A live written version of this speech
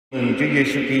Mừng Chúa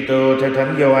Giêsu Kitô theo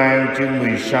Thánh Gioan chương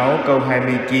 16 câu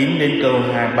 29 đến câu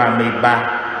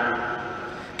 33.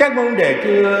 Các môn đệ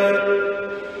thưa,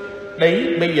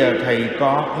 đấy bây giờ thầy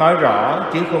có nói rõ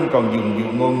chứ không còn dùng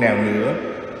dụ ngôn nào nữa.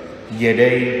 Giờ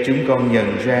đây chúng con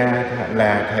nhận ra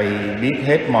là thầy biết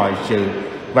hết mọi sự,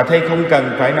 và thầy không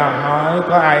cần phải nói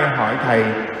có ai hỏi thầy.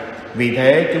 Vì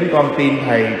thế chúng con tin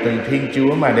thầy từ Thiên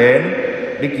Chúa mà đến.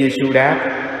 Đức Giêsu đáp: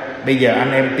 bây giờ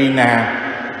anh em tin à?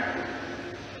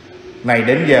 Này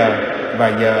đến giờ,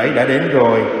 và giờ ấy đã đến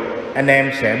rồi. Anh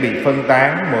em sẽ bị phân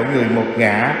tán mỗi người một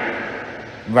ngã,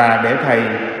 và để thầy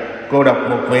cô độc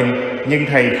một mình. Nhưng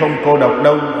thầy không cô độc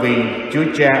đâu, vì Chúa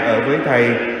Cha ở với thầy.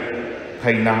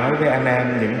 Thầy nói với anh em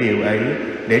những điều ấy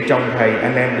để trong thầy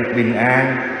anh em được bình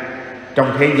an. Trong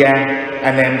thế gian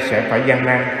anh em sẽ phải gian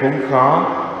nan khốn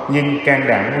khó, nhưng can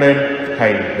đảm lên,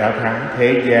 thầy đã thắng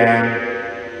thế gian.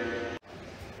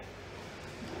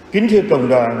 Kính thưa cộng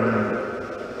đoàn,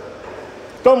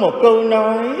 có một câu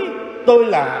nói: tôi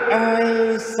là ai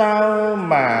sao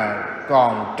mà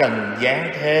còn trần gian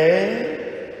thế?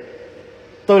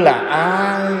 Tôi là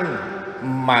ai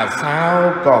mà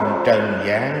sao còn trần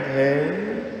gian thế?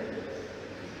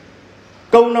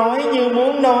 Câu nói như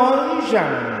muốn nói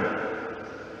rằng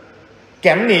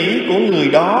cảm nghĩ của người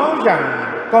đó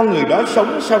rằng con người đó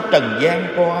sống sao trần gian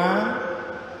quá,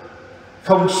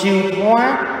 không siêu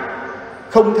thoát,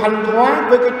 không thanh thoát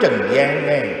với cái trần gian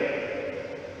này.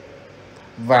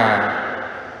 Và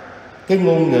cái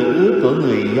ngôn ngữ của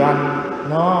người Doanh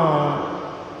nó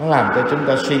làm cho chúng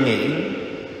ta suy nghĩ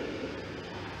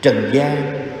trần gian,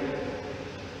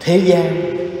 thế gian,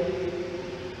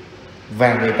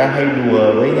 và người ta hay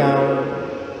đùa với nhau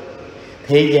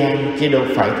thế gian chứ đâu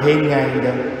phải thế ngay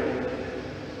đâu.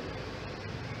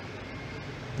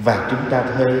 Và chúng ta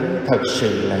thấy thật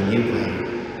sự là như vậy.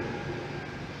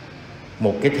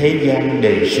 Một cái thế gian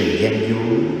đầy sự gian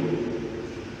dối,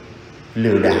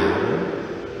 lừa đảo,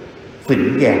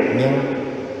 phỉnh gạt nhau.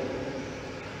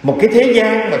 Một cái thế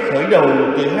gian mà khởi đầu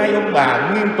từ hai ông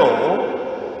bà nguyên tổ.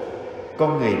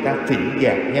 Con người ta phỉnh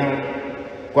gạt nhau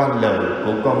qua lời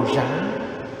của con rắn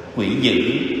quỷ dữ.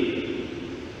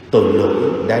 Tội lỗi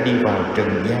đã đi vào trần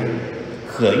gian,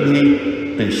 khởi đi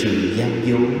từ sự gian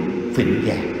dối, phỉnh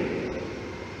gạt.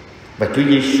 Và Chúa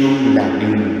Giêsu là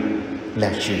đường, là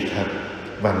sự thật,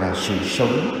 và là sự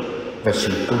sống, và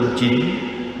sự công chính,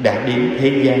 đã đến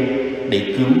thế gian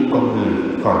để cứu con người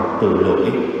khỏi tội lỗi,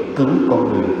 cứu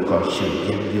con người khỏi sự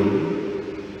gian dối.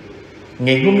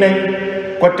 Ngày hôm nay,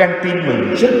 qua trang tin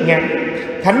mừng rất ngắn,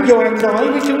 Thánh Gioan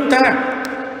nói với chúng ta: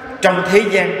 trong thế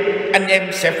gian anh em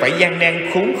sẽ phải gian nan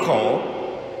khốn khổ,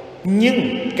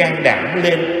 nhưng can đảm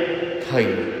lên, thầy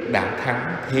đã thắng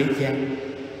thế gian.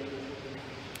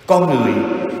 Con người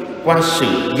qua sự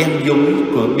gian dối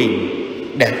của mình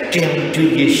đã treo Chúa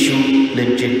Giêsu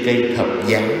lên trên cây thập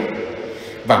giá,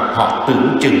 và họ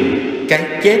tưởng chừng cái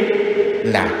chết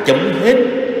là chấm hết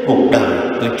cuộc đời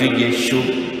của Chúa Giêsu.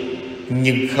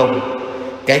 Nhưng không,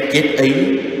 cái chết ấy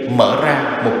mở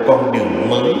ra một con đường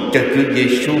mới cho Chúa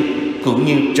Giêsu, cũng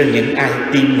như cho những ai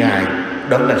tin Ngài.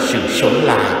 Đó là sự sống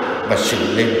lại và sự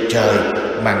lên trời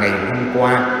mà ngày hôm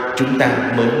qua chúng ta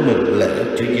mới mừng lễ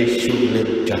Chúa Giêsu lên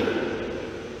trời.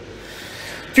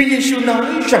 Chúa Giêsu nói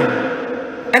rằng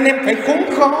anh em phải khốn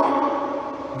khó,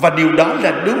 và điều đó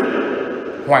là đúng,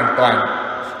 hoàn toàn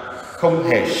không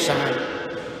hề sai.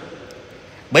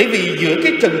 Bởi vì giữa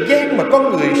cái trần gian mà con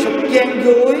người sống gian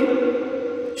dối,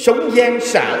 sống gian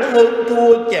xảo, hơn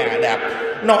thua, chà đạp,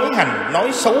 nói hành, nói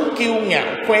xấu, kiêu ngạo,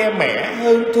 khoe mẽ,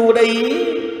 hơn thua đây,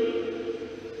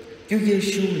 Chúa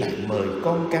Giêsu lại mời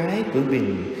con cái của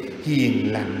mình hiền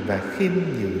lành và khiêm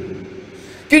nhường.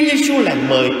 Chúa Giêsu lại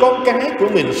mời con cái của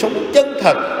mình sống chân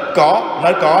thật, có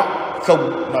nói có,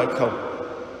 không nói không.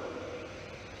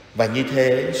 Và như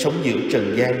thế, sống giữa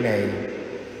trần gian này,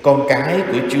 con cái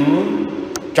của Chúa,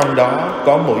 trong đó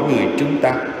có mỗi người chúng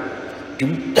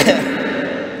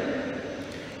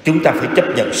ta phải chấp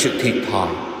nhận sự thiệt thòi,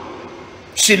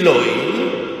 xin lỗi.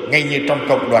 Ngay như trong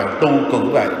cộng đoàn tu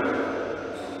cũng vậy,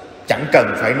 chẳng cần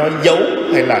phải nói dấu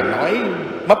hay là nói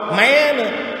mấp mé nữa.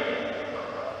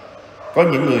 Có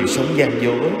những người sống gian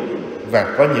dối và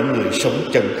có những người sống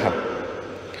chân thật.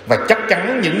 Và chắc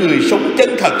chắn những người sống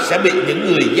chân thật sẽ bị những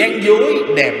người gian dối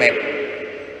đè bẹp.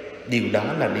 Điều đó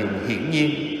là điều hiển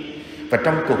nhiên. Và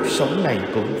trong cuộc sống này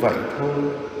cũng vậy thôi.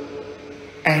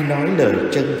 Ai nói lời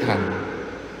chân thành,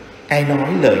 ai nói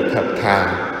lời thật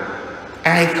thà,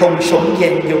 ai không sống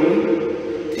gian dối,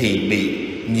 thì bị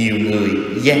nhiều người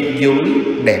gian dối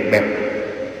đè bẹp.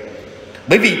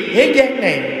 Bởi vì thế gian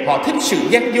này họ thích sự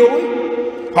gian dối,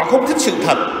 họ không thích sự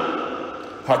thật,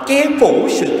 họ che phủ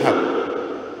sự thật.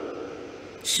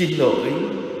 Xin lỗi,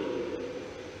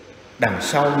 đằng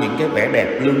sau những cái vẻ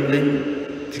đẹp lung linh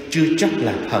chưa chắc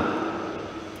là thật.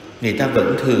 Người ta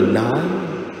vẫn thường nói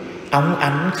óng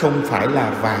ánh không phải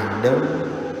là vàng đâu.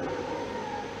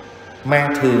 Ma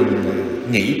thường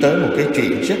nghĩ tới một cái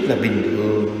chuyện rất là bình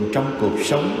thường trong cuộc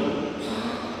sống.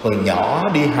 Hồi nhỏ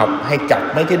đi học hay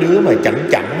chọc mấy cái đứa mà chảnh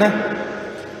chảnh á,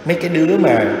 mấy cái đứa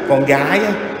mà con gái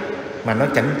á, mà nó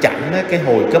chảnh chảnh á, cái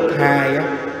hồi cấp 2 á,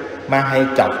 ma hay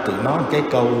chọc tụi nó một cái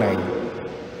câu này: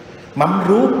 mắm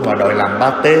ruốc mà đòi làm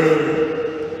pate.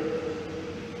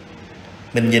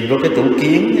 Mình nhìn vô cái tủ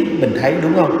kiến á, mình thấy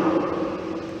đúng không?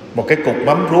 Một cái cục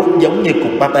mắm ruốc giống như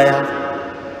cục pate không?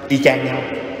 Y chang nhau,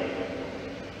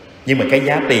 nhưng mà cái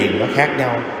giá tiền nó khác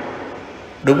nhau,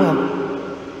 đúng không?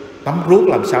 Mắm ruốc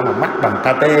làm sao mà mắc bằng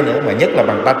pate nữa, mà nhất là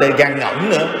bằng pate gan ngỗng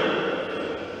nữa.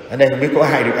 Ở đây không biết có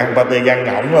ai được ăn pate gan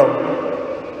ngỗng không?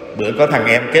 Bữa có thằng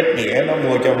em kết nghĩa nó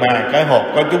mua cho ma cái hộp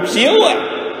có chút xíu à,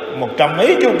 100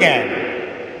 mấy chục ngàn.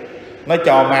 Nó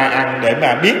cho ma ăn để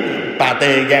mà biết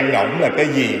pate gan ngỗng là cái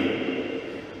gì.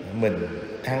 Mình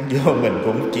ăn vô mình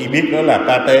cũng chỉ biết nó là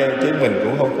pate, chứ mình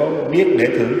cũng không có biết để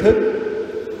thưởng thức.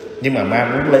 Nhưng mà ma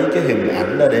muốn lấy cái hình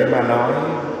ảnh đó để ma nói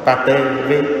pate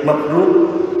với mắm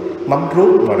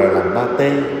ruốc mà rồi làm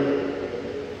pate.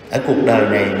 Ở cuộc đời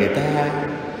này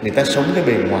người ta sống cái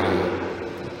bề ngoài,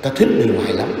 ta thích bề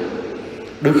ngoài lắm.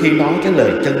 Đôi khi nói cái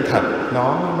lời chân thật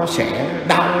nó sẽ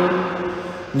đau,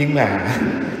 nhưng mà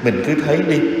mình cứ thấy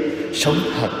đi, sống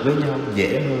thật với nhau dễ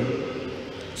hơn,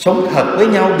 sống thật với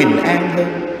nhau bình an hơn,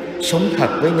 sống thật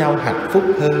với nhau hạnh phúc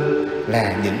hơn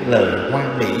là những lời hoa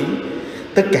mỹ.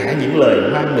 Tất cả những lời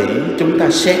hoa mỹ chúng ta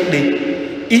xét đi,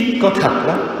 ít có thật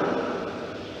lắm.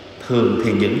 Thường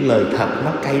thì những lời thật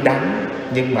nó cay đắng,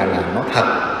 nhưng mà là nó thật.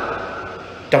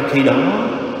 Trong khi đó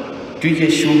Chúa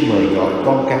Giêsu mời gọi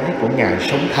con cái của Ngài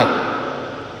sống thật,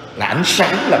 là ánh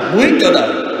sáng, là muối cho đời,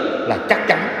 là chắc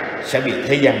chắn sẽ bị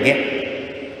thế gian ghét,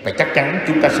 và chắc chắn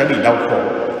chúng ta sẽ bị đau khổ.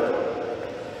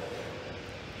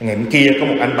 Ngày hôm kia có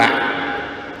một anh bạn,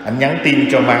 anh nhắn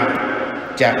tin cho ma: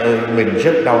 cha ơi, mình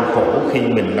rất đau khổ khi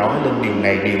mình nói lên điều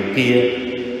này điều kia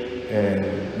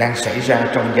đang xảy ra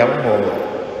trong giáo hội.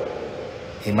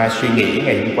 Thì ma suy nghĩ,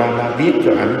 ngày hôm qua ma viết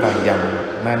cho anh vài dòng.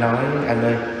 Ma nói: anh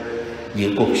ơi, giữa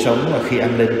cuộc sống mà khi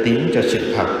anh lên tiếng cho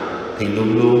sự thật thì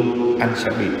luôn luôn anh sẽ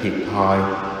bị thiệt thòi.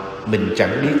 Mình chẳng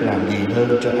biết làm gì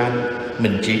hơn cho anh,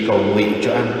 mình chỉ cầu nguyện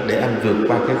cho anh để anh vượt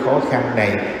qua cái khó khăn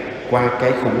này, qua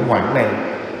cái khủng hoảng này.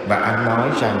 Và anh nói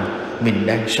rằng mình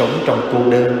đang sống trong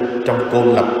cô đơn, trong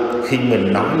cô lập khi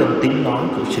mình nói lên tiếng nói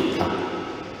của sự thật.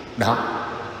 Đó,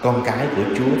 con cái của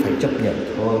Chúa phải chấp nhận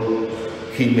thôi.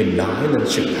 Khi mình nói lên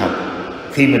sự thật,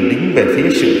 khi mình đứng về phía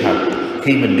sự thật,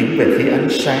 khi mình đứng về phía ánh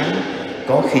sáng,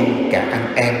 có khi cả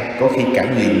anh em, có khi cả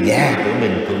người nhà của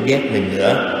mình cũng ghét mình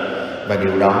nữa. Và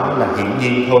điều đó là hiển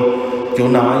nhiên thôi. Chúa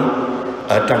nói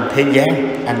ở trong thế gian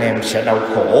anh em sẽ đau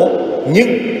khổ, nhưng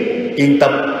yên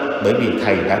tâm, bởi vì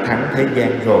Thầy đã thắng thế gian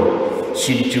rồi.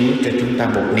 Xin Chúa cho chúng ta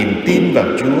một niềm tin vào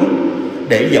Chúa,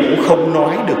 để dẫu không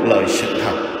nói được lời sự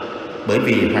thật, bởi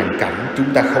vì hoàn cảnh chúng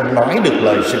ta không nói được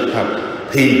lời sự thật,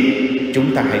 thì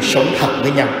chúng ta hãy sống thật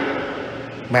với nhau.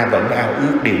 Ma vẫn ao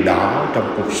ước điều đó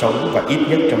trong cuộc sống, và ít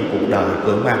nhất trong cuộc đời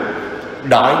của ma.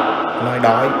 Đói nói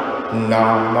đói,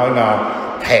 no nói no,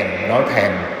 thèm nói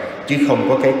thèm, chứ không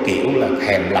có cái kiểu là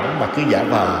thèm lắm mà cứ giả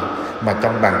vờ. Mà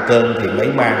trong bàn cơm thì mấy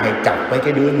ma hay chọc mấy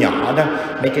cái đứa nhỏ đó,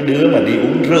 mấy cái đứa mà đi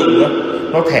uống rượu đó,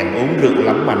 nó thèm uống rượu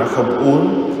lắm mà nó không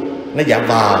uống, nó giả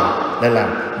vờ. Nên là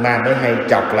ma mới hay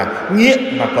chọc là nghiện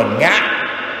mà còn ngại.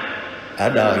 Ở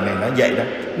đời này nó vậy đó,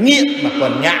 nghiện mà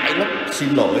còn ngại lắm, xin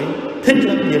lỗi, thích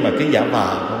lắm, nhưng mà cứ giả vờ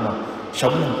không, mà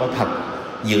sống không có thật.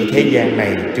 Giữa thế gian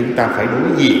này chúng ta phải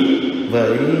đối diện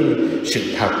với sự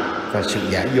thật và sự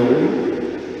giả dối.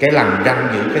 Cái lằn ranh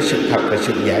giữa cái sự thật và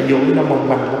sự giả dối nó mong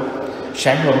manh lắm.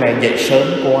 Sáng hôm nay dậy sớm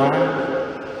quá,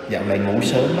 dạo này ngủ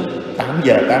sớm lắm, 8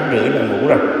 giờ 8 rưỡi là ngủ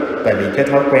rồi. Tại vì cái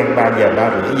thói quen 3 giờ 3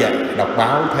 rưỡi dậy, đọc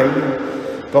báo thấy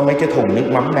có mấy cái thùng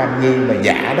nước mắm Nam Ngư mà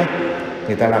giả đó,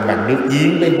 người ta làm bằng nước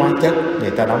giếng với hóa chất,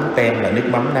 người ta đóng tem là nước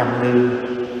mắm Nam Ngư.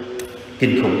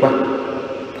 Kinh khủng quá.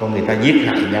 Còn người ta giết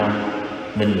hại nhau.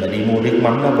 Mình mà đi mua nước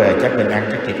mắm nó về chắc mình ăn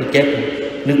chắc chỉ có chết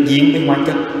thôi. Nước giếng với hóa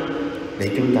chất. Để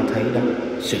chúng ta thấy đó,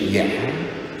 sự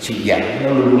giả nó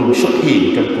luôn luôn xuất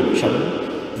hiện trong cuộc sống.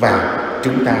 Và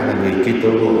chúng ta là người Kitô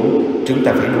hữu, chúng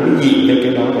ta phải đối diện với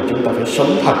cái đó, và chúng ta phải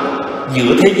sống thật.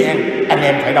 Giữa thế gian anh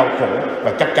em phải đau khổ,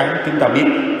 và chắc chắn chúng ta biết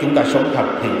chúng ta sống thật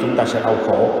thì chúng ta sẽ đau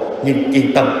khổ. Nhưng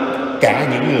yên tâm, cả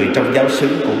những người trong giáo xứ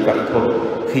cũng vậy thôi.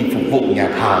 Khi phục vụ nhà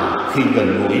thờ, khi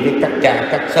gần gũi với các cha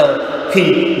các sơ, khi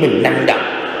mình năng động,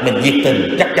 mình nhiệt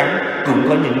tình, chắc chắn cũng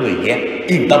có những người ghét.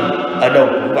 Yên tâm, ở đâu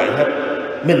cũng vậy hết.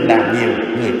 Mình làm nhiều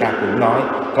người ta cũng nói.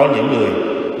 Có những người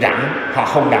rảnh, họ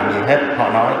không làm gì hết, họ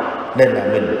nói, nên là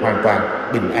mình hoàn toàn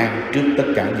bình an trước tất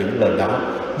cả những lời đó.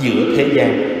 Giữa thế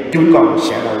gian chúng con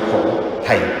sẽ đau khổ,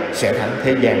 Thầy sẽ thắng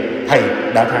thế gian, Thầy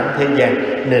đã thắng thế gian,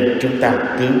 nên chúng ta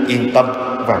cứ yên tâm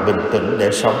và bình tĩnh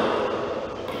để sống.